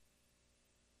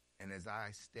And as I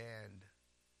stand,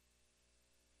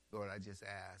 Lord, I just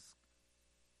ask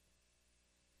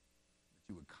that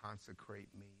you would consecrate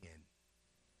me and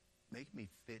make me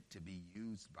fit to be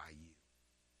used by you.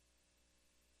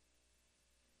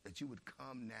 That you would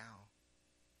come now,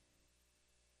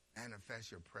 manifest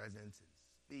your presence, and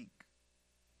speak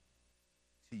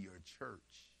to your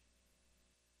church.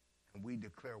 And we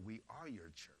declare we are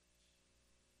your church.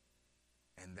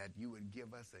 And that you would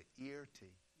give us an ear to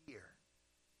hear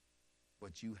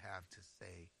what you have to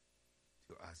say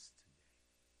to us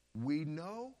today. We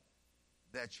know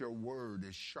that your word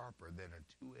is sharper than a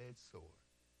two-edged sword.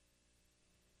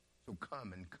 So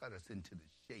come and cut us into the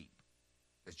shape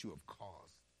that you have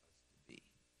caused us to be.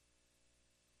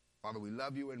 Father, we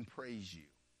love you and praise you.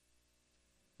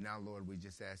 Now, Lord, we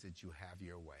just ask that you have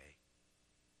your way.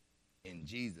 In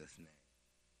Jesus' name,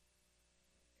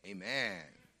 amen.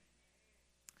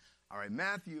 All right,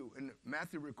 Matthew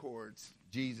records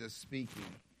Jesus speaking.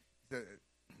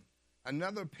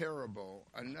 Another parable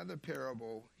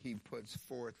he puts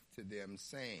forth to them,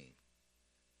 saying,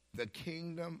 the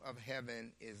kingdom of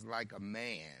heaven is like a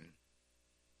man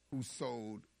who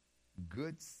sowed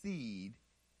good seed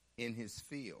in his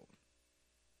field.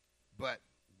 But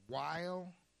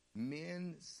while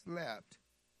men slept,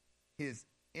 his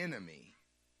enemy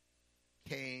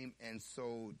came and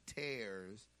sowed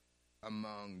tares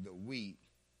among the wheat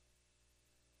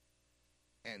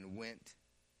and went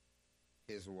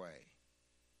his way.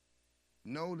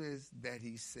 Notice that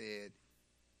he said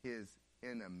his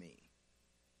enemy,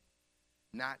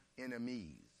 not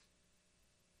enemies.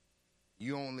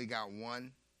 You only got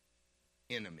one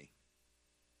enemy.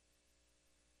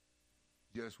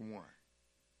 Just one.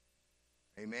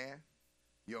 Amen?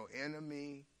 Your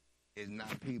enemy is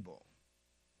not people.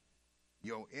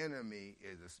 Your enemy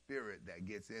is a spirit that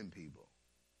gets in people.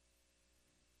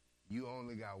 You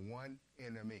only got one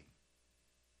enemy.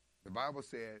 The Bible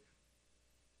said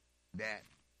that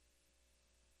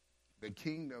the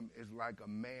kingdom is like a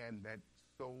man that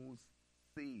sows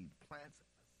seed, plants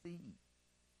a seed.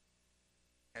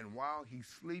 And while he's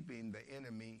sleeping, the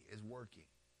enemy is working.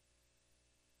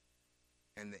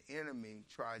 And the enemy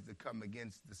tries to come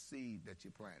against the seed that you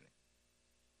planted.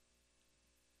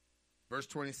 Verse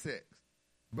 26.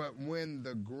 But when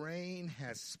the grain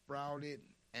has sprouted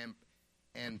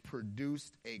and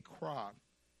produced a crop,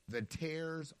 the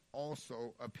tares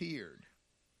also appeared.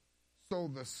 So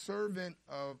the servant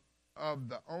of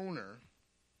the owner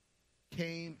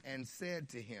came and said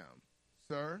to him,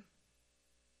 Sir,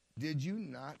 did you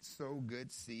not sow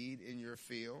good seed in your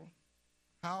field?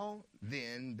 How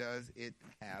then does it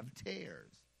have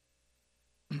tares?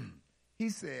 He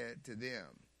said to them,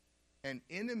 an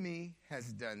enemy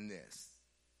has done this.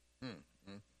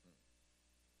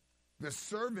 The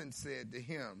servant said to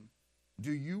him,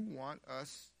 do you want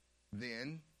us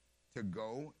then to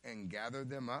go and gather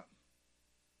them up?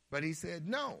 But he said,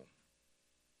 no.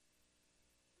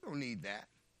 You don't need that.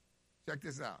 Check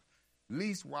this out.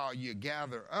 Least while you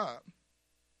gather up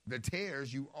the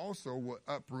tares, you also will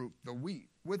uproot the wheat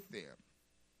with them.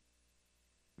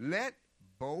 Let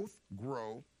both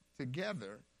grow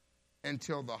together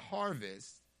until the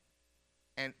harvest,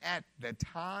 and at the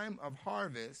time of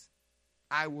harvest,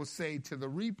 I will say to the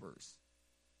reapers,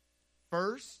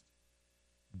 first,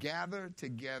 gather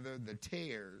together the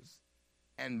tares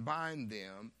and bind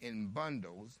them in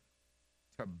bundles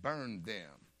to burn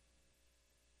them,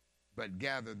 but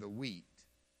gather the wheat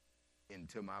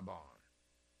into my barn.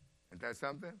 Isn't that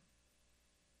something?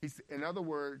 In other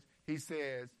words, he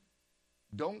says,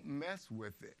 don't mess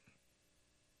with it.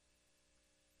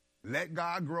 Let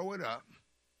God grow it up.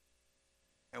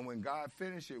 And when God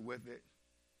finishes with it,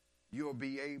 you'll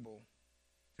be able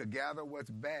to gather what's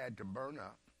bad to burn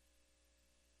up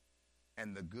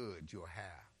and the good you'll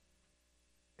have.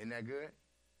 Isn't that good?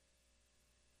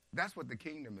 That's what the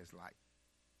kingdom is like.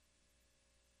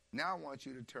 Now I want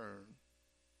you to turn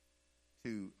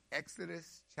to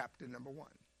Exodus chapter number 1.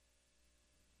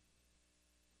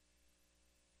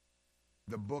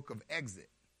 The book of exit.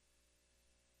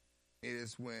 It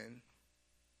is when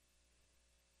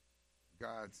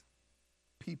God's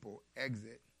people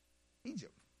exit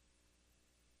Egypt.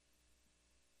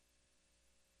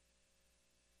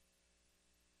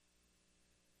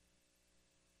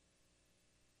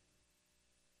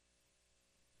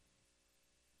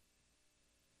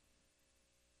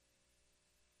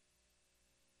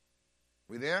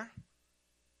 We there?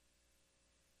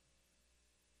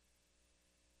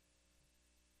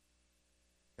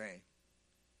 Okay.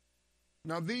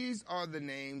 Now these are the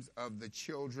names of the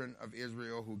children of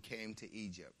Israel who came to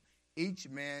Egypt. Each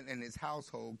man and his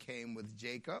household came with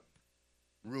Jacob,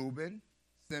 Reuben,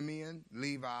 Simeon,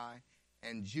 Levi,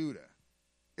 and Judah.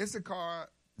 Issachar,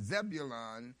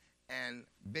 Zebulun, and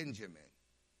Benjamin.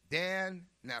 Dan,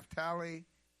 Naphtali,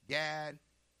 Gad,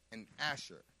 and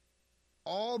Asher.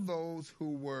 All those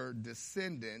who were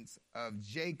descendants of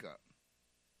Jacob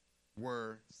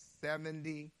were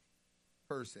 70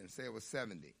 persons. Say it was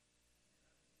 70.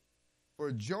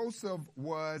 For Joseph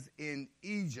was in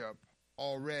Egypt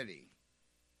already,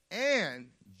 and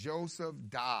Joseph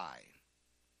died,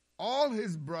 all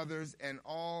his brothers and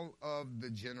all of the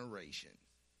generations.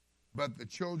 But the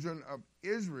children of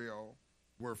Israel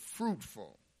were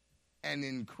fruitful and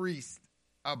increased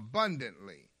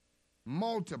abundantly,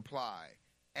 multiplied,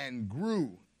 and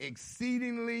grew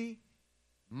exceedingly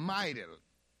mightily.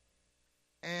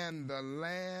 And the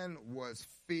land was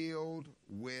filled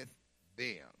with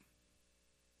them.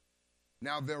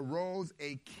 Now there rose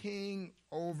a king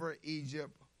over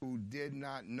Egypt who did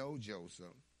not know Joseph.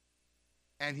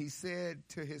 And he said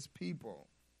to his people,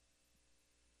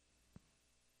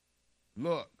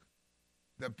 look,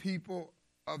 the people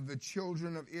of the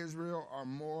children of Israel are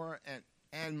more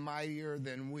and mightier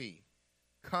than we.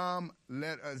 Come,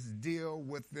 let us deal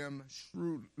with them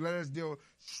let us deal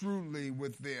shrewdly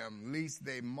with them, lest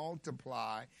they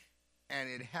multiply, and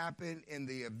it happen in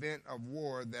the event of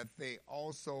war that they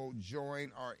also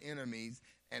join our enemies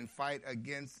and fight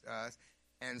against us,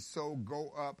 and so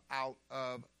go up out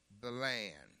of the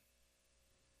land.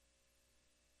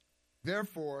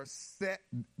 Therefore,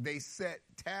 they set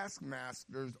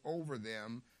taskmasters over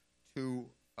them to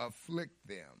afflict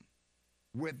them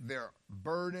with their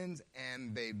burdens,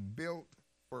 and they built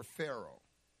for Pharaoh,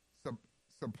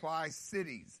 supply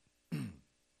cities,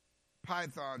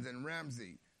 Pythons and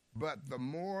Ramses. But the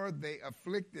more they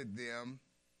afflicted them,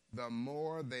 the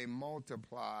more they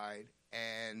multiplied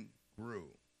and grew.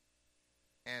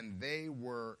 And they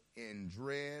were in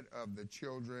dread of the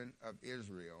children of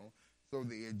Israel. So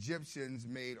the Egyptians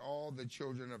made all the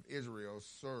children of Israel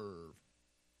serve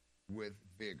with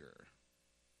vigor.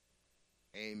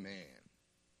 Amen.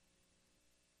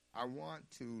 I want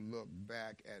to look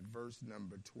back at verse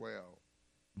number 12.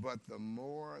 But the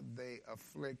more they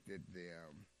afflicted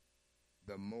them,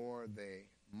 the more they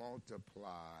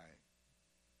multiplied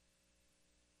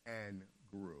and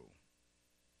grew.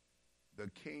 The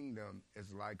kingdom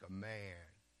is like a man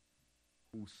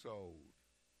who sowed,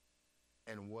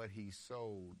 and what he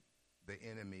sowed, the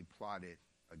enemy plotted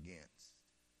against.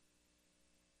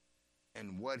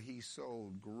 And what he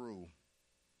sowed grew,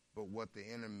 but what the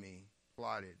enemy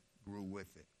plotted grew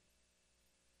with it.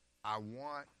 I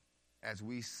want, as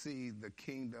we see the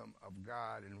kingdom of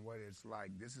God and what it's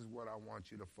like, this is what I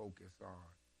want you to focus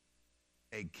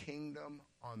on. A kingdom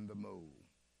on the move.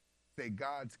 Say,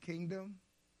 God's kingdom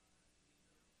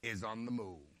is on the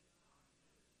move.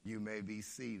 You may be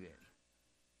seated.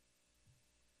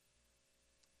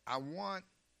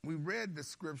 We read the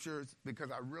scriptures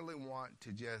because I really want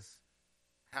to just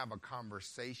have a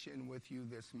conversation with you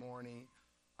this morning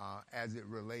as it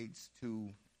relates to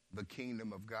the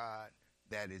kingdom of God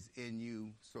that is in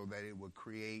you, so that it would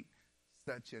create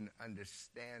such an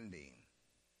understanding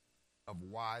of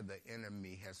why the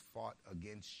enemy has fought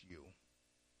against you,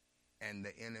 and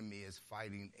the enemy is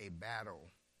fighting a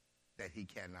battle that he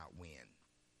cannot win.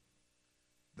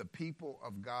 The people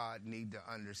of God need to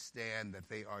understand that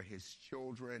they are his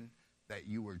children, that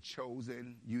you were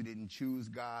chosen. You didn't choose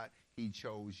God, he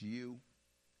chose you.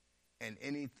 And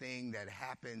anything that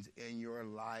happens in your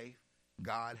life,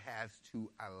 God has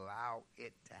to allow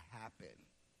it to happen,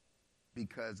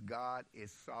 because God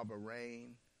is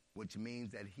sovereign, which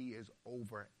means that he is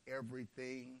over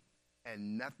everything,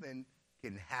 and nothing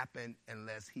can happen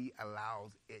unless he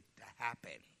allows it to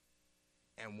happen.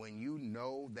 And when you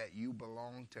know that you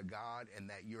belong to God and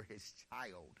that you're his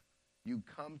child, you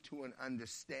come to an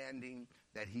understanding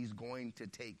that he's going to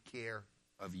take care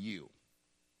of you.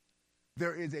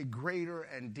 There is a greater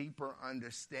and deeper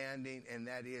understanding, and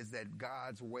that is that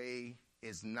God's way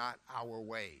is not our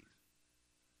way.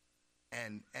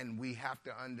 And we have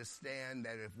to understand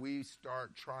that if we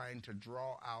start trying to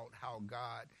draw out how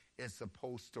God is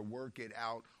supposed to work it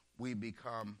out, we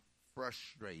become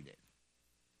frustrated.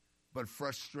 But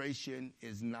frustration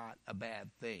is not a bad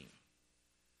thing.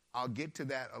 I'll get to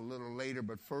that a little later,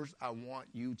 but first I want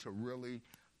you to really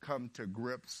come to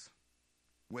grips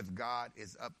with God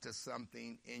is up to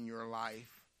something in your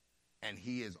life, and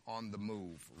he is on the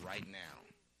move right now.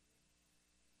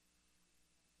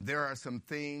 There are some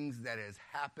things that has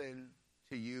happened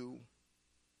to you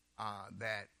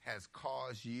that has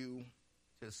caused you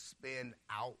to spin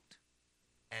out,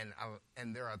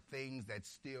 and there are things that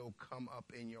still come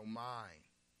up in your mind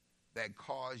that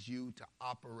cause you to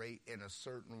operate in a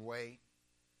certain way.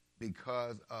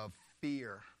 because of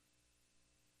fear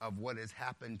of what has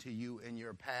happened to you in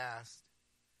your past,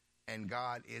 and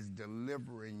God is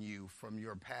delivering you from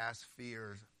your past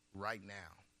fears right now.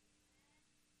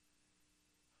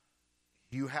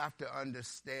 You have to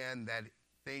understand that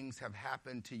things have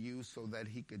happened to you so that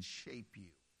he could shape you.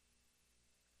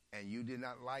 And you did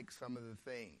not like some of the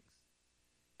things.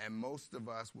 And most of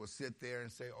us will sit there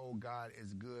and say, oh, God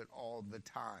is good all the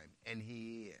time. And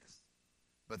he is.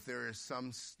 But there is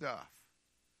some stuff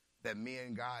that me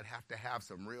and God have to have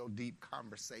some real deep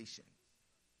conversations.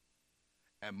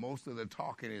 And most of the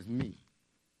talking is me.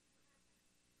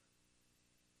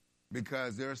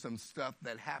 Because there's some stuff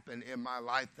that happened in my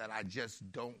life that I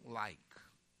just don't like.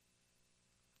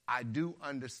 I do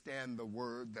understand the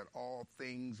word that all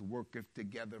things worketh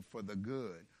together for the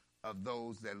good of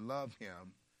those that love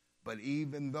him. But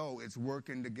even though it's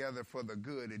working together for the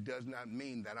good, it does not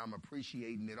mean that I'm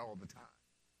appreciating it all the time.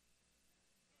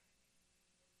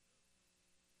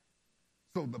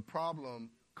 So the problem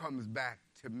comes back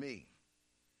to me.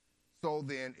 So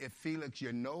then, if Felix,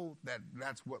 you know that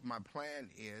that's what my plan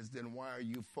is, then why are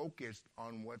you focused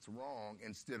on what's wrong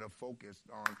instead of focused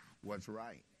on what's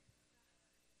right?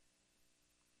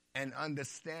 And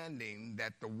understanding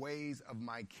that the ways of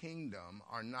my kingdom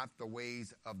are not the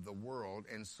ways of the world,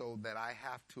 and so that I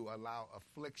have to allow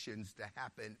afflictions to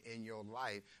happen in your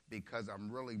life because I'm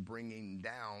really bringing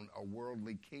down a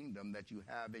worldly kingdom that you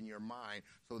have in your mind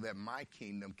so that my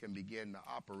kingdom can begin to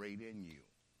operate in you.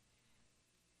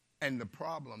 And the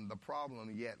problem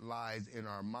yet lies in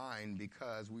our mind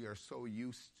because we are so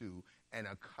used to and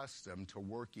accustomed to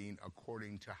working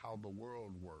according to how the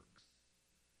world works.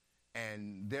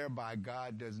 And thereby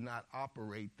God does not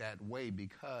operate that way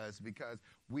because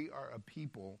we are a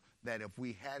people that if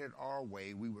we had it our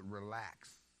way, we would relax.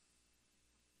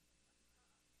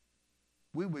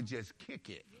 We would just kick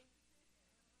it.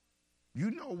 You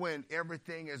know, when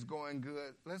everything is going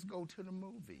good, let's go to the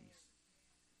movies.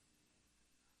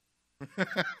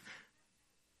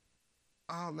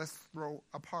 Let's throw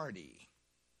a party.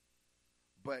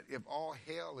 But if all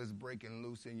hell is breaking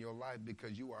loose in your life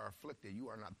because you are afflicted, you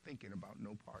are not thinking about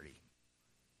no party.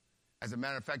 As a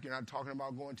matter of fact, you're not talking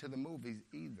about going to the movies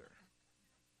either.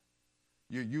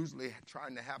 You're usually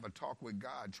trying to have a talk with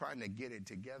God, trying to get it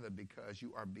together because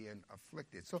you are being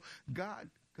afflicted. So God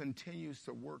continues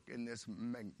to work in this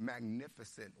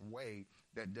magnificent way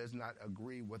that does not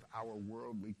agree with our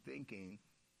worldly thinking,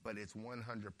 but it's 100%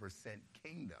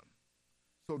 kingdom.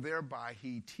 So thereby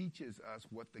he teaches us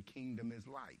what the kingdom is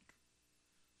like.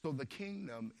 So the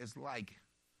kingdom is like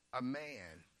a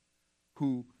man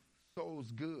who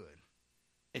sows good,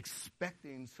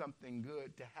 expecting something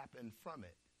good to happen from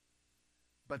it.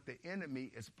 But the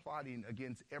enemy is plotting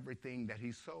against everything that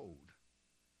he sowed.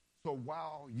 So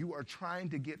while you are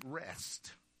trying to get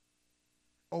rest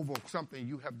over something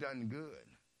you have done good,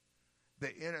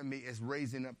 the enemy is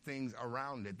raising up things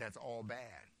around it that's all bad.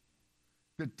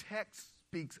 The text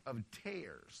speaks of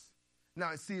tares.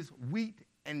 Now it says wheat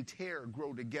and tare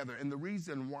grow together. And the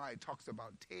reason why it talks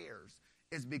about tares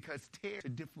is because tare to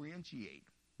differentiate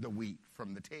the wheat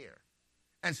from the tare.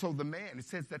 And so the man, it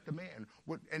says that the man,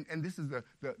 would, and this is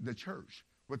the church,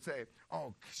 would say,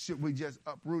 oh, should we just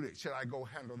uproot it? Should I go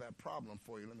handle that problem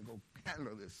for you? Let me go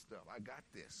handle this stuff. I got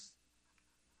this.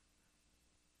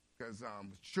 Because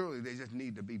surely they just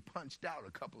need to be punched out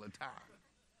a couple of times.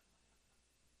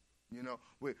 You know,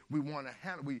 we want to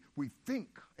handle, we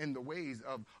think in the ways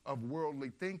of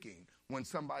worldly thinking when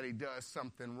somebody does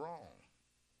something wrong.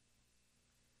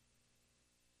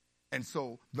 And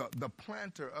so the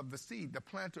planter of the seed,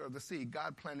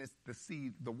 God planted the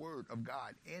seed, the word of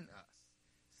God in us,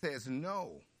 says,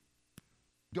 no,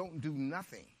 don't do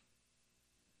nothing.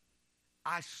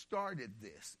 I started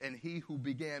this, and he who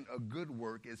began a good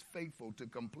work is faithful to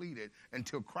complete it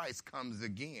until Christ comes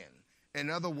again. In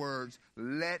other words,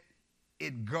 let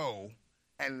it go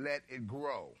and let it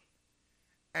grow.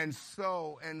 And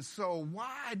so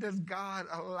why does God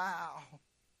allow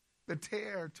the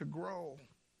tare to grow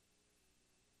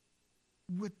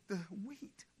with the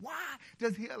wheat? Why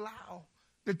does he allow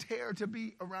the tare to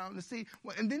be around the seed?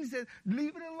 Well, and then he said,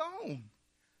 leave it alone.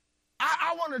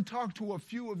 I want to talk to a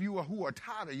few of you who are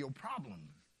tired of your problems.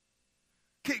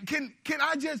 Can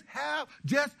I just have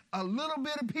just a little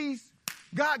bit of peace?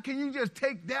 God, can you just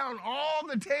take down all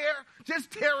the tare? Just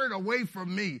tear it away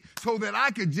from me so that I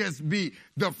could just be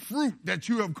the fruit that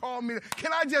you have called me.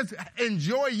 Can I just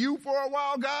enjoy you for a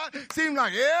while, God? Seems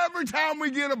like every time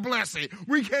we get a blessing,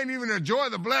 we can't even enjoy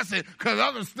the blessing because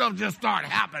other stuff just start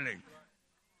happening.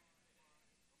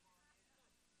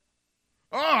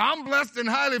 Oh, I'm blessed and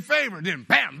highly favored. Then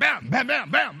bam, bam, bam, bam,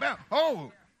 bam, bam.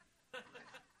 Oh.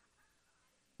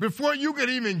 Before you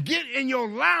could even get in your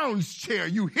lounge chair,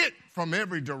 you hit from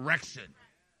every direction.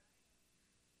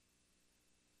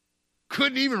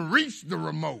 Couldn't even reach the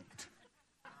remote.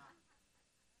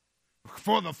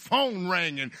 Before the phone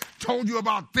rang and told you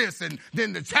about this, and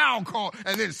then the child called,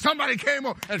 and then somebody came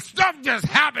over, and stuff just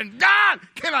happened. God,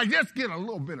 can I just get a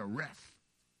little bit of rest?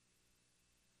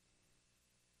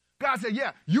 God said,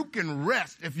 yeah, you can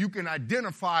rest if you can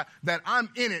identify that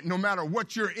I'm in it no matter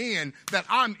what you're in, that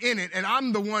I'm in it and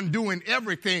I'm the one doing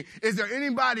everything. Is there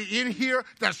anybody in here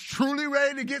that's truly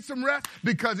ready to get some rest?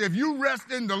 Because if you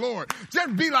rest in the Lord,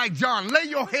 just be like John. Lay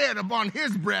your head upon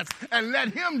his breast and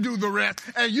let him do the rest.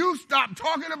 And you stop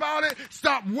talking about it,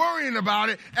 stop worrying about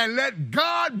it, and let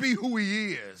God be who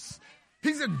he is.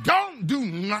 He said, don't do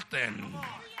nothing.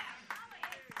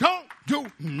 Don't do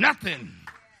nothing.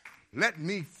 Let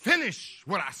me finish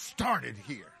what I started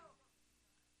here.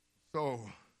 So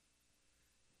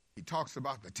he talks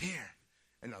about the tear.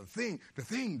 And the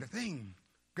thing,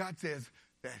 God says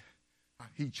that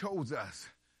he chose us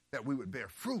that we would bear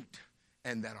fruit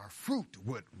and that our fruit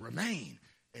would remain.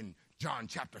 In John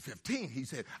chapter 15, he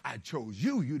said, I chose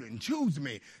you, you didn't choose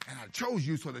me. And I chose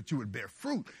you so that you would bear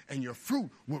fruit and your fruit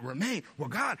would remain. Well,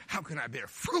 God, how can I bear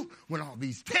fruit when all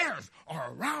these tares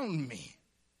are around me?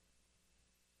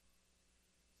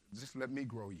 Just let me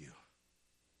grow you.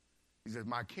 He says,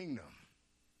 my kingdom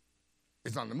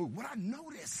is on the move. What I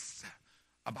noticed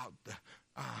about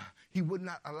he would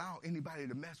not allow anybody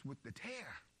to mess with the tear,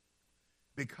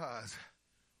 because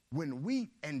when wheat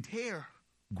and tear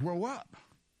grow up,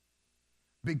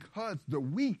 because the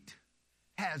wheat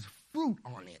has fruit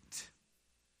on it,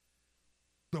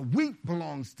 the wheat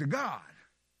belongs to God.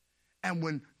 And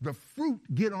when the fruit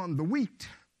get on the wheat,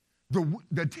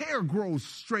 the tear grows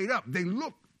straight up. They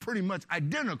look pretty much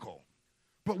identical.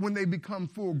 But when they become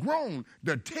full grown,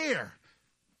 the tear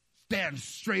stands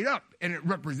straight up and it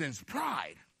represents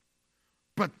pride.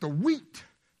 But the wheat,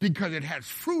 because it has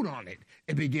fruit on it,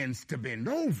 it begins to bend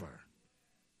over.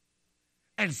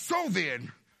 And so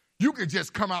then you could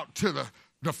just come out to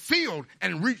the field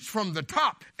and reach from the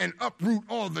top and uproot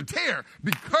all the tear,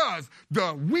 because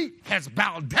the wheat has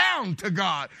bowed down to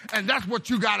God. And that's what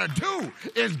you got to do,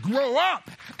 is grow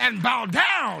up and bow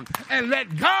down and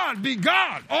let God be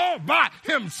God all by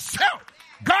himself.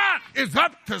 God is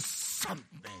up to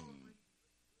something.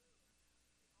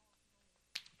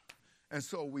 And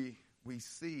so we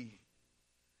see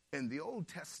in the Old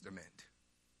Testament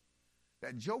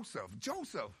that Joseph,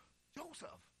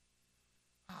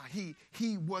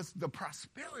 he was the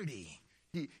prosperity.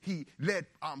 He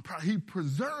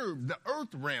preserved the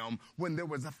earth realm when there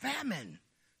was a famine.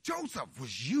 Joseph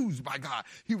was used by God.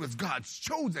 He was God's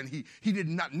chosen. He did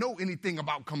not know anything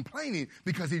about complaining,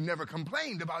 because he never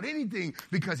complained about anything,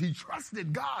 because he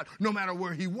trusted God no matter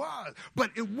where he was.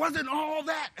 But it wasn't all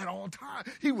that at all times.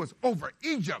 He was over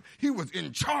Egypt. He was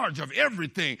in charge of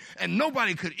everything, and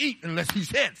nobody could eat unless he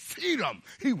said, feed them.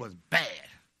 He was bad.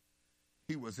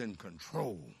 He was in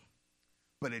control.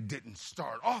 But it didn't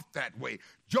start off that way.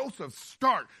 Joseph's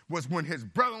start was when his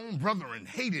own brethren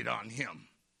hated on him,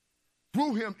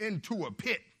 threw him into a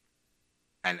pit.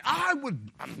 And I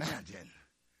would imagine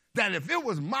that if it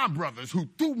was my brothers who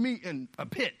threw me in a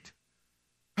pit,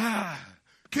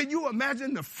 can you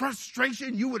imagine the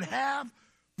frustration you would have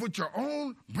with your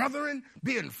own brethren,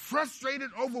 being frustrated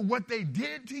over what they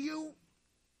did to you?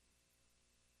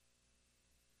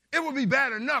 It would be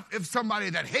bad enough if somebody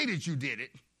that hated you did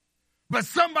it, but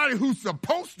somebody who's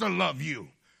supposed to love you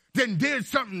then did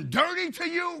something dirty to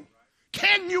you.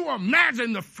 Can you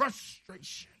imagine the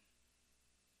frustration?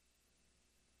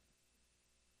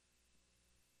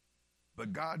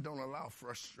 But God don't allow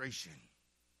frustration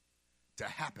to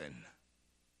happen,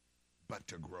 but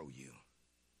to grow you.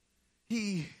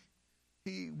 He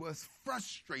was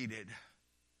frustrated,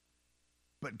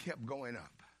 but kept going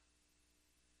up.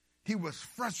 He was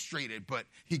frustrated, but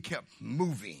he kept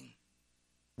moving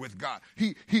with God.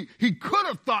 He could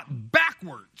have thought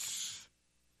backwards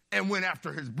and went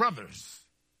after his brothers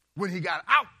when he got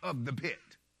out of the pit.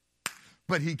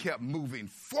 But he kept moving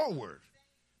forward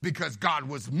because God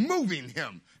was moving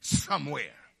him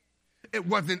somewhere. It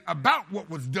wasn't about what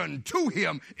was done to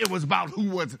him. It was about who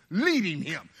was leading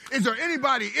him. Is there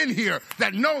anybody in here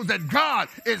that knows that God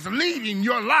is leading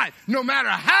your life? No matter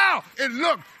how it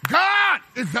looks, God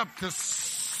is up to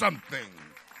something.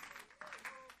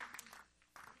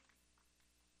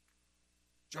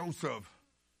 Joseph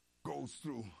goes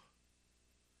through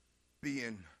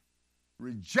being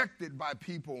rejected by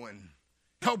people and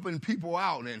helping people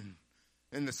out.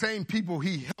 And the same people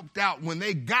he helped out, when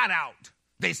they got out,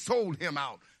 they sold him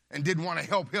out and didn't want to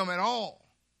help him at all.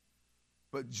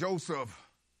 But Joseph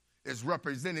is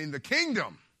representing the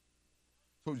kingdom.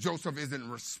 So Joseph isn't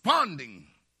responding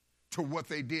to what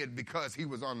they did because he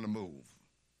was on the move.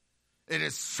 It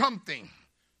is something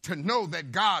to know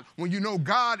that God, when you know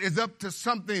God is up to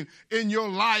something in your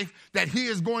life, that he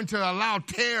is going to allow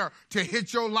tear to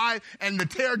hit your life, and the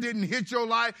tear didn't hit your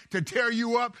life to tear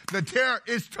you up. The tear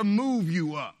is to move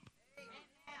you up.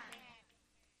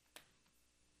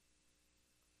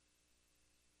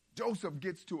 Joseph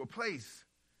gets to a place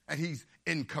and he's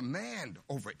in command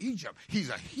over Egypt. He's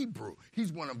a Hebrew.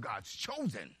 He's one of God's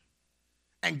chosen.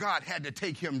 And God had to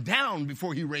take him down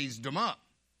before he raised him up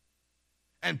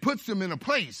and puts him in a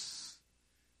place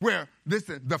where,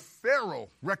 listen, the Pharaoh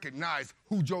recognized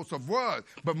who Joseph was.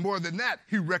 But more than that,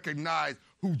 he recognized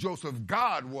who Joseph's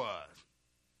God was.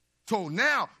 So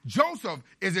now Joseph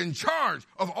is in charge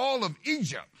of all of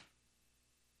Egypt.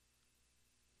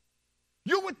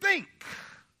 You would think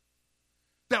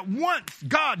that once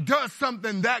God does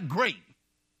something that great,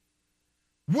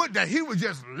 that he would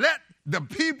just let the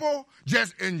people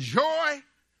just enjoy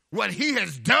what he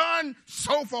has done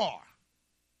so far.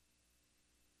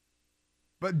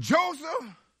 But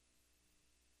Joseph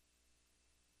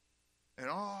and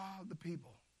all the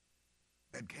people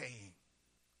that came,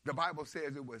 the Bible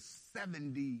says it was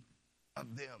 70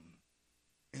 of them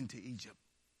into Egypt.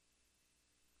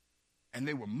 And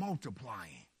they were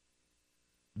multiplying.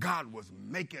 God was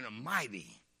making them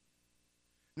mighty.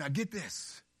 Now get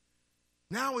this.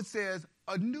 Now it says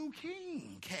a new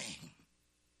king came.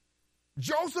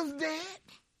 Joseph's dead.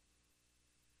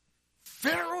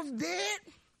 Pharaoh's dead.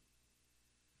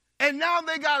 And now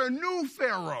they got a new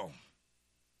Pharaoh.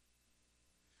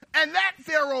 And that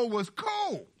Pharaoh was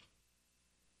cool.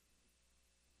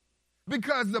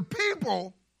 Because the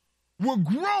people were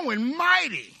growing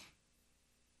mighty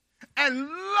and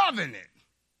loving it.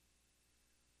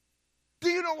 Do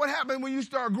you know what happened when you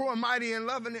start growing mighty and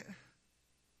loving it?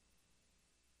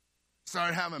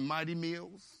 Started having mighty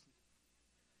meals.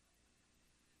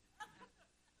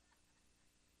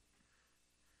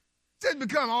 Just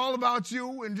become all about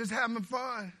you and just having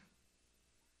fun.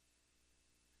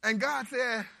 And God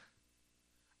said,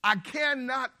 I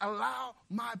cannot allow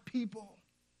my people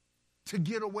to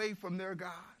get away from their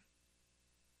God.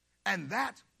 And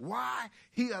that's why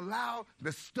he allowed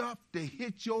the stuff to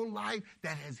hit your life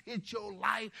that has hit your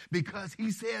life, because he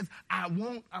says, I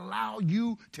won't allow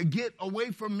you to get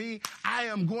away from me. I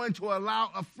am going to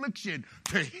allow affliction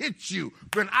to hit you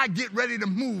when I get ready to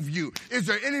move you. Is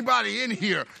there anybody in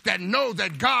here that knows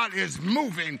that God is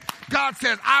moving? God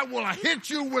says, I will hit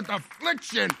you with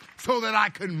affliction so that I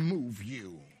can move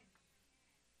you.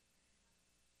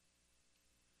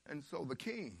 And so the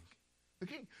king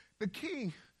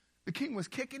was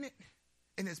kicking it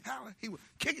in his palace. He was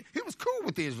kicking. He was cool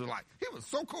with the Israelites. He was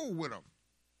so cool with them.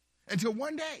 Until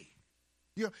one day,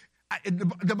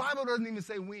 the Bible doesn't even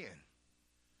say when,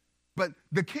 but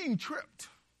the king tripped.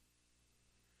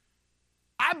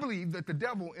 I believe that the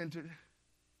devil entered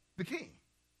the king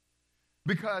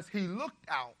because he looked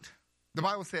out. The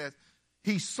Bible says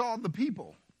he saw the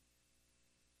people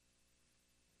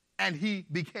and he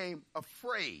became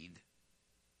afraid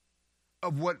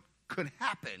of what could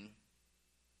happen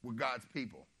with God's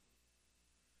people.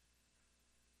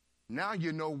 Now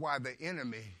you know why the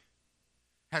enemy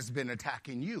has been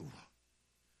attacking you.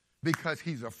 Because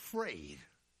he's afraid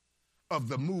of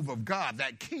the move of God,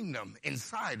 that kingdom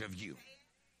inside of you.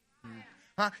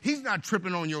 He's not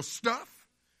tripping on your stuff.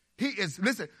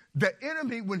 Listen, the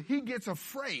enemy, when he gets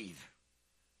afraid,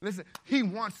 listen, he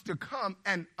wants to come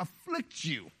and afflict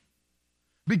you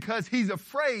because he's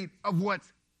afraid of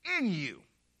what's in you.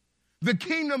 The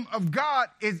kingdom of God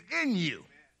is in you.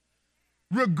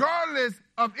 Regardless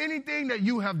of anything that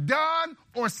you have done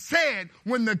or said,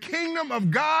 when the kingdom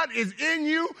of God is in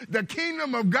you, the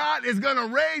kingdom of God is going to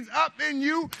raise up in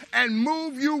you and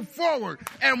move you forward.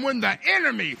 And when the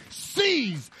enemy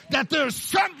sees that there's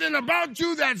something about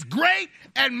you that's great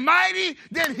and mighty,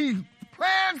 then he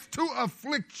plans to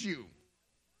afflict you.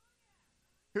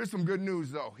 Here's some good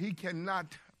news, though. He cannot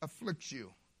afflict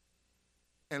you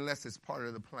unless it's part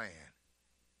of the plan.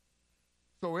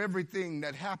 So everything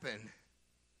that happened,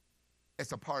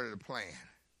 it's a part of the plan.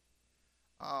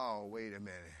 Oh, wait a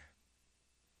minute.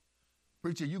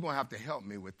 Preacher, you're going to have to help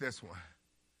me with this one.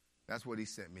 That's what he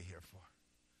sent me here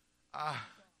for.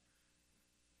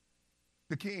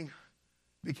 The king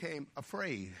became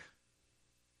afraid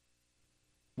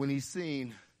when he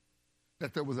seen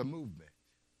that there was a movement.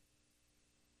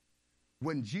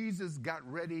 When Jesus got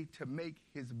ready to make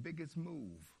his biggest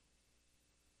move,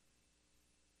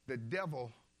 the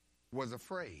devil was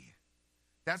afraid.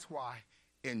 That's why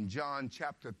in John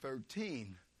chapter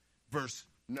 13, verse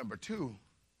number 2,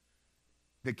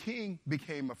 the king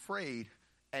became afraid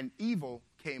and evil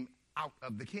came out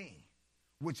of the king,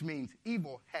 which means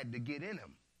evil had to get in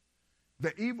him.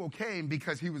 The evil came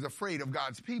because he was afraid of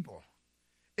God's people.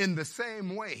 In the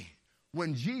same way,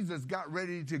 when Jesus got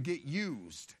ready to get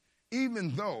used,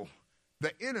 even though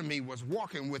the enemy was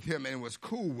walking with him and was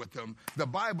cool with him, the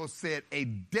Bible said a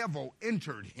devil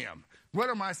entered him. What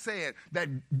am I saying? That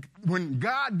when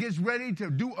God gets ready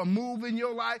to do a move in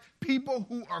your life, people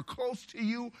who are close to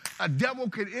you, a devil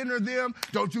could enter them.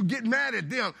 Don't you get mad at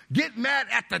them. Get mad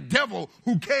at the devil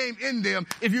who came in them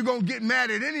if you're going to get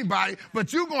mad at anybody.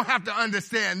 But you're going to have to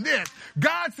understand this.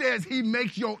 God says he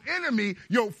makes your enemy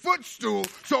your footstool.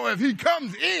 So if he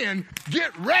comes in,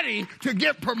 get ready to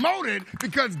get promoted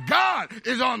because God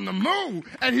is on the move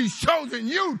and he's chosen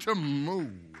you to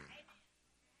move.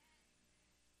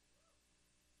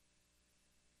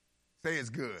 Say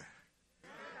it's good.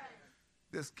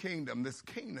 This kingdom.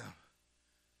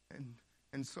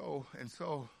 And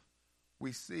so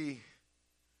we see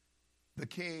the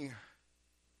king,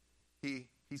 he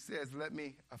says, let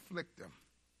me afflict them.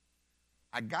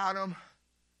 I got them.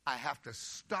 I have to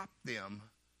stop them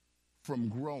from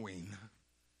growing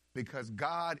because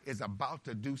God is about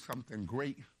to do something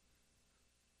great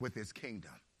with his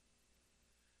kingdom.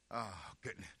 Oh,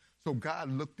 goodness. So God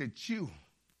looked at you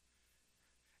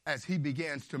as he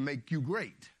begins to make you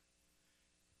great,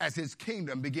 as his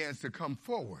kingdom begins to come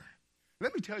forward.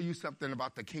 Let me tell you something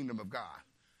about the kingdom of God.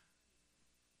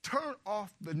 Turn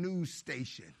off the news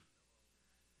station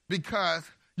because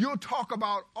you'll talk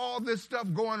about all this stuff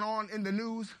going on in the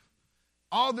news,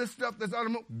 all this stuff that's on the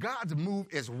move. God's move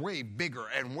is way bigger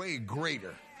and way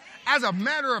greater. As a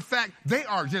matter of fact, they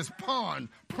are just pawns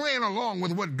playing along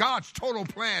with what God's total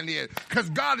plan is because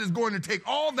God is going to take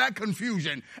all that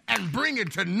confusion and bring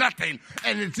it to nothing.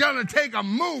 And it's going to take a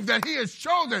move that he has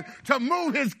chosen to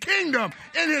move his kingdom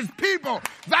in his people.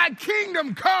 Thy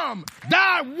kingdom come,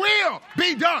 thy will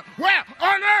be done. Where?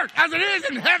 On earth as it is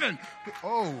in heaven.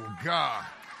 Oh, God.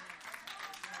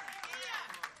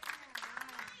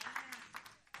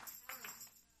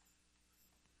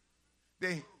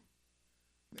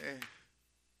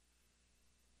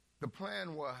 The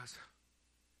plan was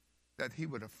that he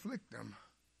would afflict them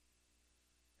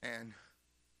and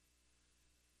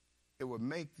it would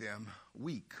make them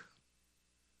weak.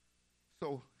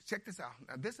 So check this out.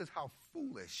 Now this is how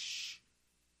foolish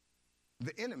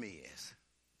the enemy is.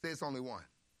 Say it's only one.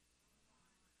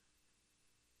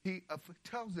 He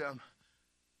tells them,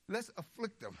 let's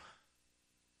afflict them.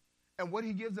 And what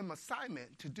he gives them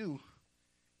assignment to do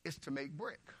is to make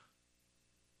brick.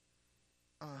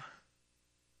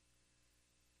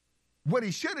 What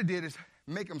he should have did is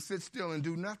make them sit still and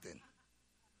do nothing.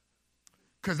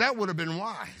 Because that would have been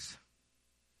wise.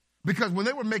 Because when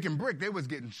they were making brick, they was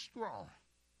getting strong.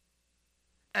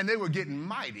 And they were getting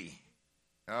mighty.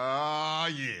 Oh,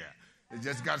 yeah. It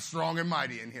just got strong and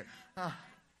mighty in here.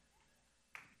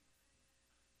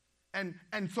 And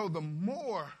so the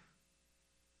more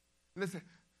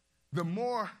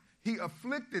he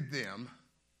afflicted them,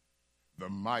 the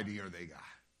mightier they got.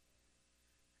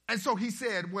 And so he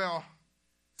said, well,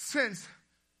 since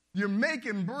you're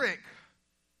making brick,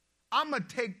 I'm going to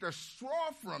take the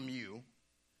straw from you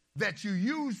that you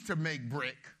used to make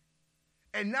brick,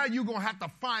 and now you're going to have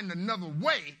to find another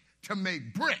way to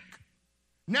make brick.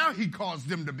 Now he caused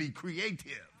them to be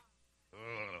creative.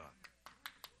 Ugh.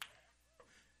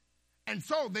 And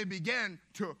so they began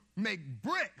to make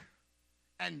brick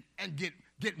and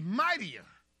get mightier.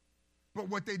 But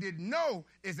what they didn't know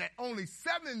is that only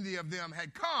 70 of them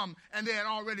had come and they had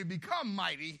already become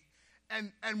mighty.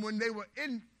 And when they were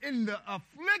in the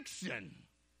affliction,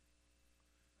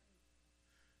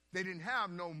 they didn't have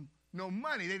no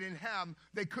money.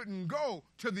 They couldn't go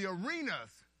to the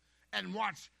arenas and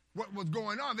watch what was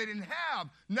going on. They didn't have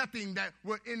nothing that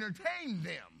would entertain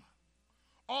them.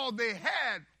 All they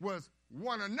had was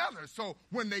one another. So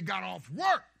when they got off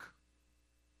work,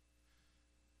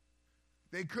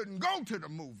 they couldn't go to the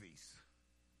movies.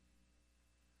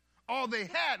 All they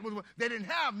had was, they didn't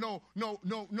have no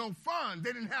fun.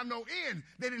 They didn't have no ends.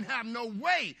 They didn't have no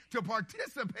way to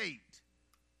participate.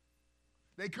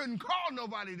 They couldn't call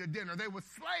nobody to dinner. They were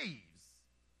slaves.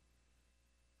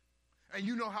 And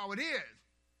you know how it is.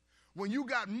 When you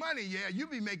got money, yeah, you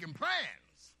be making plans.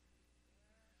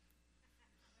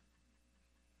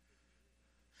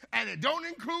 And it don't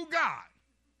include God.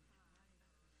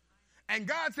 And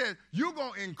God says, you're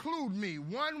going to include me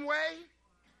one way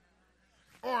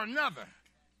or another.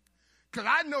 Because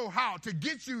I know how to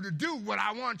get you to do what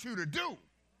I want you to do.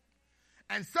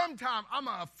 And sometimes I'm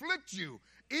going to afflict you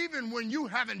even when you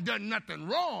haven't done nothing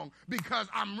wrong, because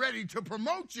I'm ready to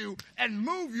promote you and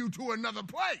move you to another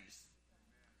place.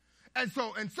 And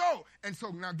so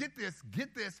now get this,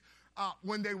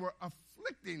 when they were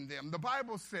afflicting them, the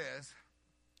Bible says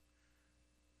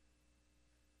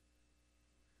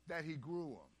that he grew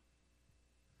them.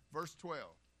 Verse 12.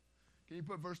 Can you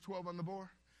put verse 12 on the board?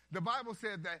 The Bible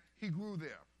said that he grew them.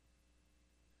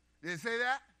 Did it say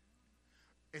that?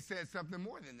 It said something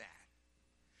more than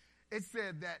that. It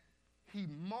said that he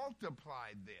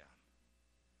multiplied them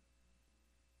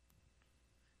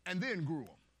and then grew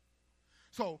them.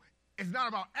 So it's not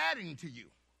about adding to you.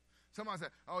 Somebody said,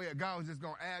 oh yeah, God was just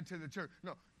going to add to the church.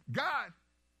 No, God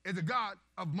is a God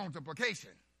of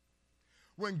multiplication.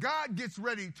 When God gets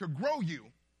ready to grow you,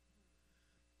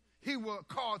 he will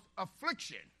cause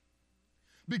affliction,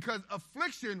 because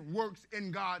affliction works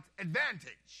in God's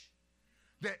advantage.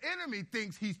 The enemy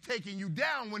thinks he's taking you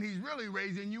down when he's really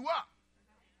raising you up.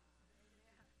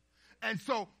 And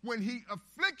so when he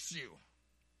afflicts you,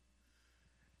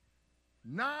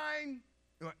 8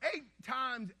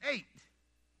 times 8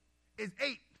 is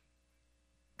 8.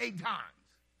 8 times.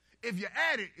 If you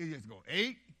add it, it just goes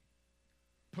 8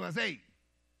 plus 8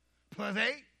 plus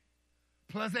 8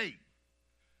 plus 8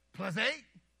 plus 8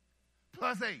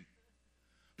 plus 8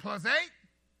 plus 8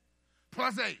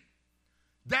 plus 8.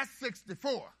 That's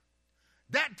 64.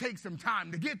 That takes some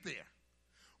time to get there.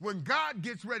 When God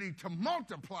gets ready to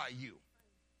multiply you,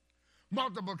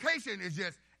 multiplication is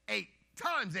just 8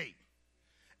 times 8.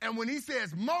 And when he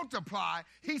says multiply,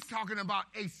 he's talking about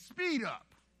a speed up.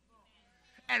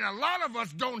 And a lot of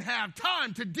us don't have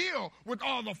time to deal with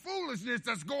all the foolishness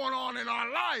that's going on in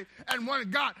our life. And when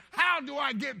God, how do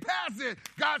I get past it?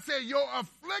 God said your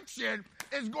affliction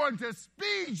is going to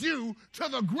speed you to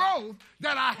the growth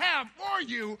that I have for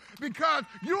you, because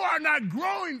you are not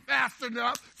growing fast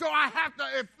enough. So I have to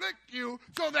afflict you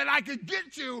so that I can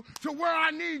get you to where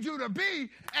I need you to be.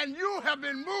 And you have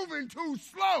been moving too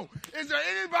slow. Is there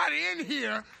anybody in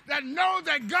here that knows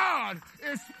that God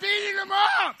is speeding them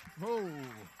up? Oh.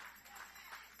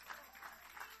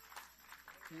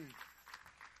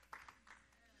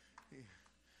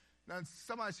 Now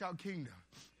somebody shout kingdom.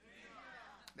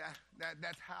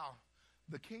 That's how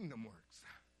the kingdom works.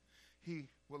 He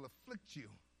will afflict you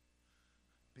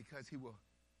because he will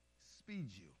speed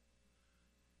you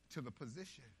to the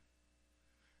position.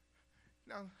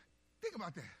 Now, think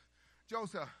about that.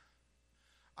 Joseph,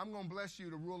 I'm going to bless you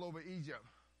to rule over Egypt.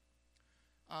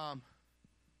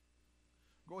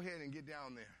 Go ahead and get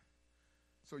down there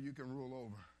so you can rule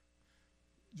over.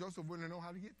 Joseph wouldn't know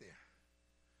how to get there.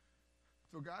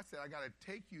 So God said, I got to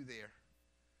take you there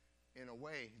in a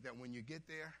way that when you get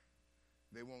there,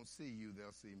 they won't see you,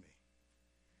 they'll see me.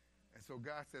 And so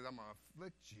God says, I'm going to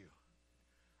afflict you.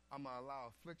 I'm going to allow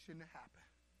affliction to happen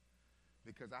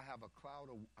because I have a cloud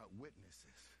of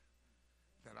witnesses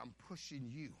that I'm pushing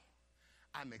you.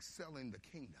 I'm excelling the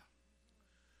kingdom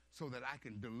so that I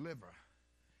can deliver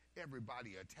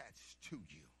everybody attached to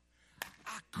you.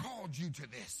 I called you to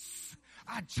this.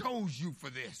 I chose you for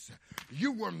this.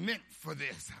 You were meant for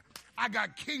this. I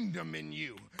got kingdom in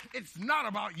you. It's not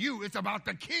about you. It's about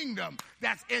the kingdom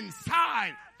that's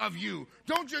inside of you.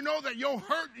 Don't you know that your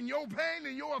hurt and your pain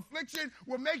and your affliction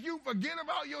will make you forget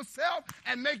about yourself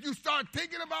and make you start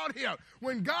thinking about him?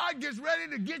 When God gets ready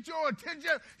to get your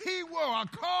attention, he will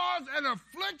cause an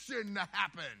affliction to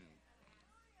happen.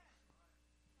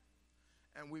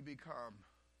 And we become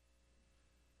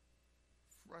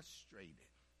frustrated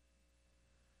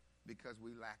because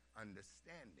we lack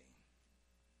understanding.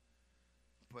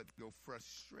 But your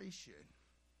frustration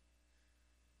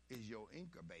is your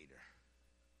incubator.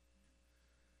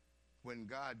 When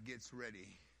God gets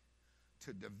ready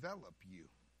to develop you,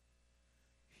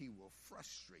 he will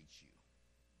frustrate you.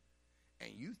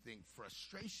 And you think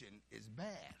frustration is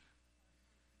bad.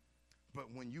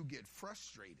 But when you get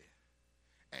frustrated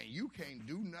and you can't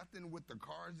do nothing with the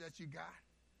cards that you got,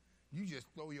 you just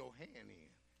throw your hand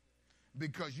in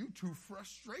because you're too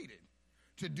frustrated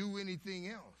to do anything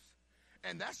else.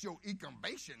 And that's your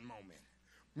incubation moment.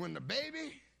 When the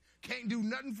baby can't do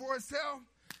nothing for itself,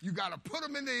 you got to put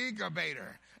them in the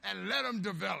incubator and let them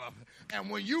develop. And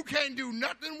when you can't do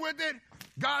nothing with it,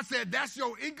 God said that's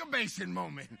your incubation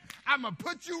moment. I'm going to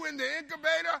put you in the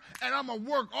incubator and I'm going to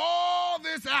work all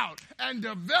this out and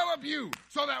develop you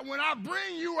so that when I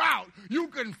bring you out, you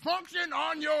can function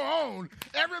on your own.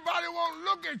 Everybody won't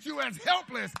look at you as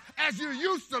helpless as you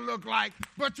used to look like,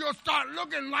 but you'll start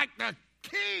looking like the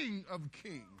King of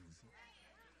Kings.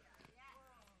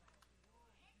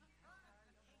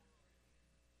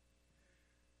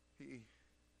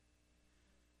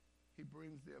 He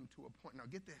brings them to a point. Now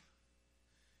get this.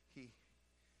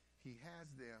 he has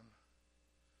them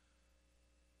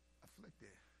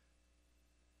afflicted.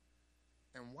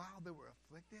 And while they were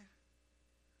afflicted,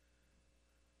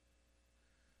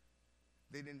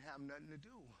 they didn't have nothing to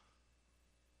do.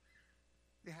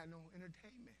 They had no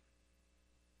entertainment.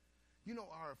 You know,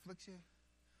 our affliction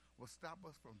will stop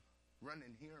us from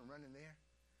running here and running there.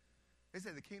 They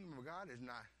said the kingdom of God is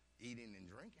not eating and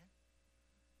drinking.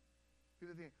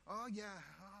 People think, oh, yeah,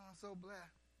 oh, so blessed.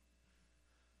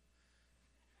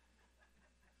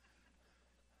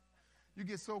 You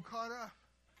get so caught up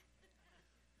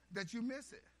that you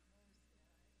miss it.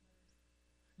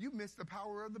 You miss the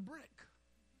power of the brick.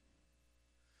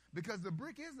 Because the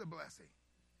brick is a blessing.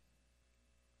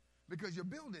 Because you're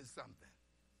building something.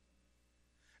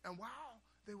 And while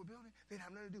they were building, they didn't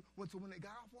have nothing to do. So when they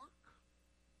got off work,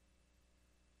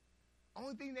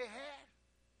 only thing they had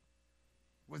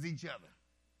was each other.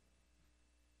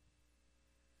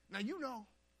 Now, you know,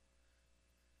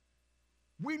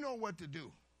 we know what to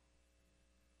do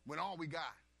when all we got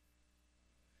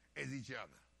is each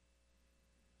other.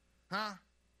 Huh?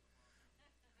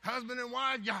 Husband and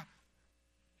wife, yeah,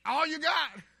 all you got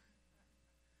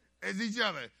is each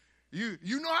other. You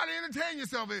know how to entertain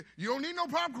yourself. You don't need no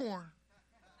popcorn.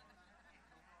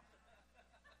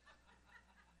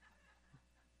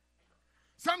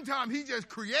 Sometimes he just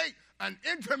create an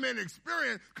intimate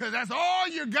experience because that's all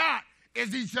you got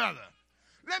is each other.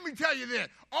 Let me tell you this.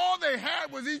 All they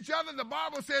had was each other. The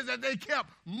Bible says that they kept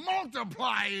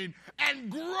multiplying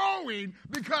and growing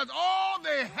because all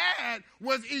they had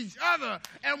was each other.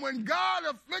 And when God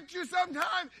afflicts you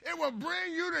sometimes, it will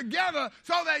bring you together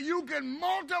so that you can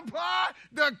multiply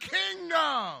the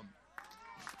kingdom.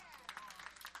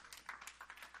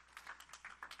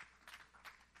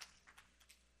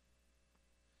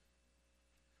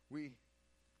 We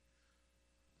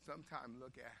sometimes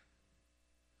look at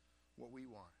what we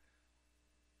want.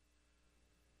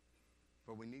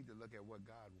 But we need to look at what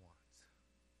God wants.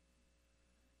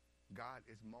 God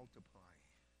is multiplying.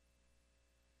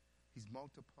 He's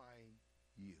multiplying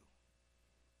you.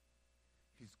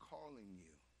 He's calling you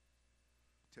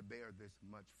to bear this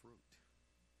much fruit.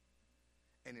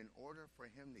 And in order for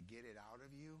him to get it out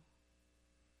of you,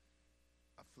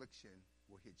 affliction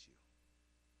will hit you.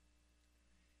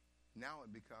 Now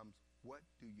it becomes, what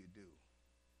do you do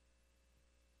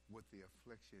with the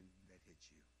affliction that hits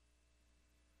you?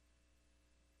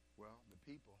 Well, the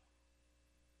people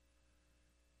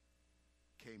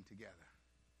came together.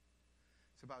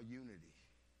 It's about unity.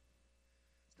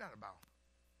 It's not about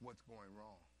what's going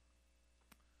wrong.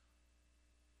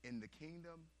 In the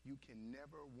kingdom, you can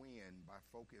never win by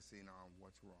focusing on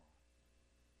what's wrong.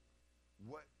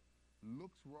 What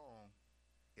looks wrong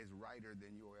is righter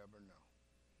than you'll ever know.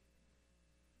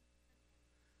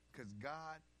 Because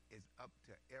God is up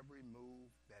to every move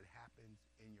that happens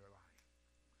in your life.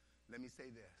 Let me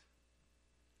say this.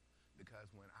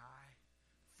 Because when I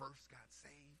first got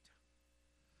saved,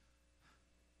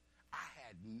 I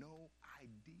had no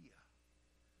idea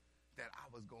that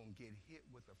I was going to get hit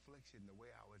with affliction the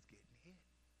way I was getting hit.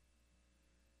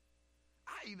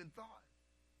 I even thought,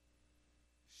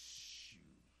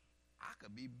 shoot, I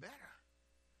could be better.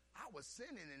 I was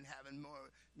sinning and having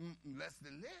less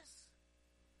than this.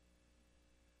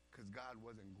 Because God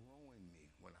wasn't growing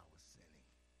me when I was sinning.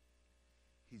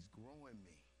 He's growing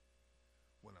me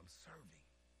when I'm serving.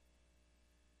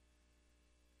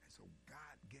 And so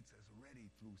God gets us ready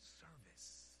through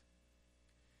service.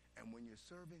 And when you're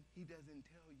serving, he doesn't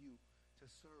tell you to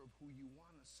serve who you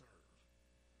want to serve.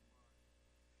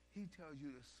 He tells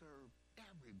you to serve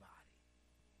everybody,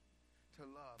 to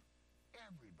love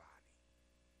everybody.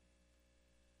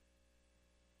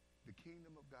 The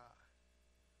kingdom of God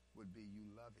would be you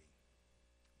loving.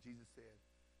 Jesus said,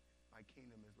 my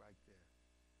kingdom is like this.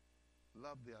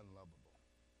 Love the unlovable.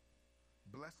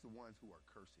 Bless the ones who are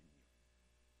cursing you.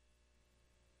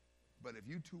 But if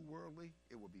you're too worldly,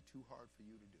 it will be too hard for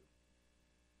you to do.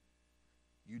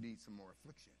 You need some more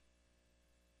affliction.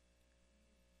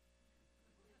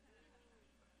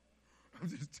 I'm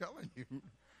just telling you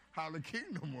how the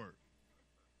kingdom works.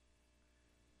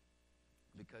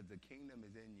 Because the kingdom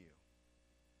is in you.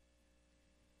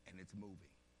 And it's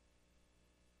moving.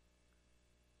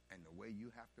 And the way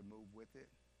you have to move with it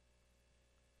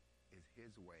is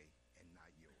his way and not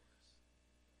yours.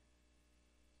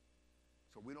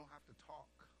 So we don't have to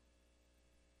talk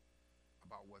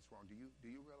about what's wrong. Do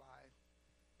you realize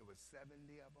it was 70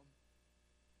 of them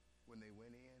when they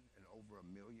went in and over 1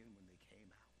 million when they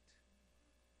came out?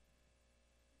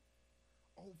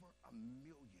 Over 1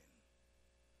 million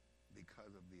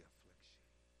because of the affliction,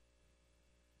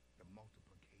 the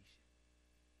multiplication.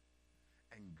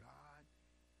 And God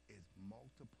is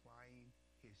multiplying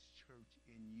church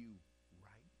in you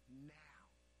right now.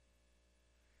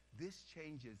 This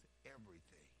changes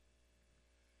everything.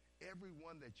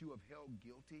 Everyone that you have held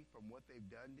guilty from what they've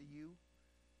done to you,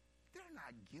 they're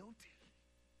not guilty.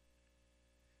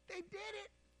 They did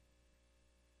it.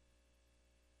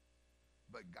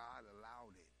 But God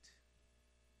allowed it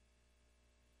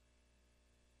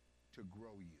to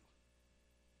grow you.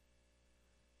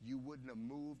 You wouldn't have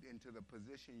moved into the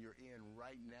position you're in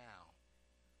right now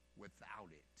without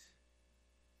it.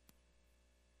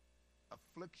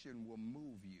 Affliction will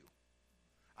move you.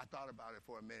 I thought about it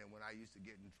for a minute when I used to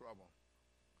get in trouble,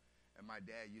 and my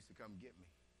dad used to come get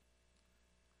me.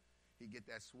 He'd get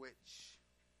that switch.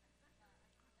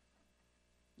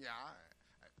 Yeah,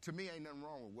 to me, ain't nothing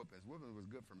wrong with whoopings. Whoopings was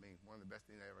good for me, one of the best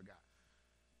things I ever got.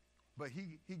 But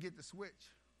he'd get the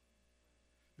switch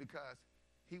because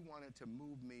he wanted to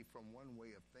move me from one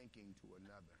way of thinking to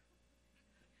another.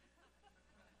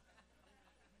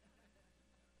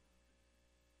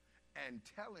 And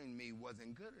telling me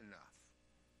wasn't good enough.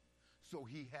 So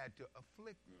he had to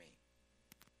afflict me.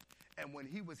 And when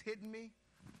he was hitting me,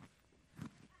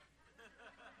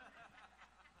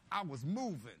 I was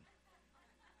moving.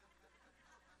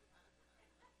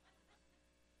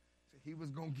 So he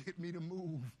was going to get me to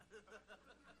move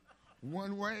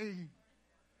one way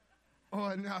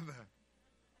or another.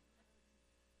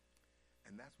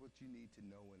 And that's what you need to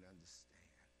know and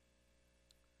understand,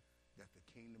 that the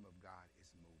kingdom of God is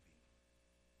moving.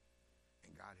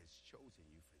 And God has chosen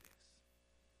you for this.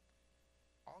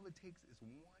 All it takes is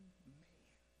one man.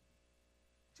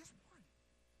 Just one.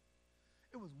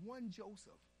 It was one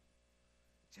Joseph.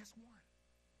 Just one.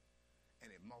 And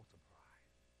it multiplied.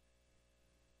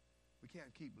 We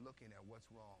can't keep looking at what's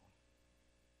wrong.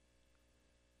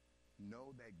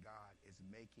 Know that God is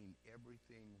making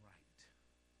everything right.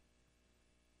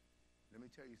 Let me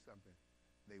tell you something.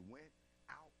 They went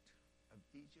out of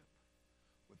Egypt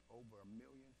with over 1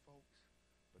 million folks,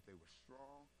 but they were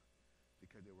strong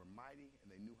because they were mighty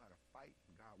and they knew how to fight,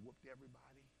 and God whooped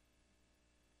everybody.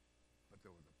 But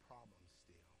there was a problem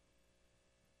still.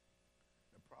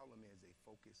 The problem is they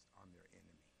focused on their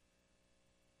enemy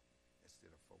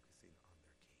instead of focusing on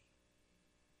their king.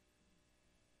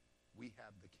 We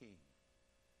have the king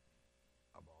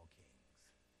of all kings.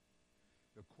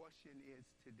 The question is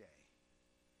today,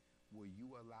 will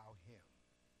you allow him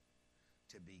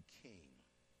to be king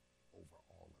over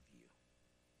all of you?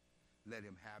 Let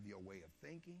him have your way of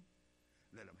thinking.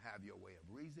 Let him have your way of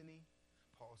reasoning.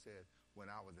 Paul said, when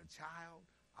I was a child,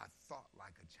 I thought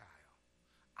like a child.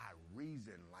 I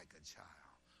reasoned like a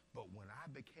child. But when I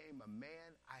became a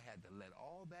man, I had to let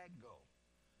all that go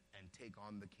and take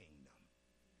on the kingdom.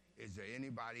 Is there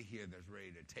anybody here that's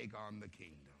ready to take on the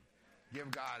kingdom?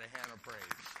 Give God a hand of praise.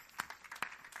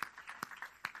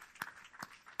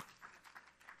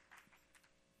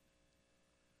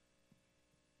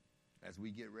 As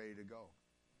we get ready to go,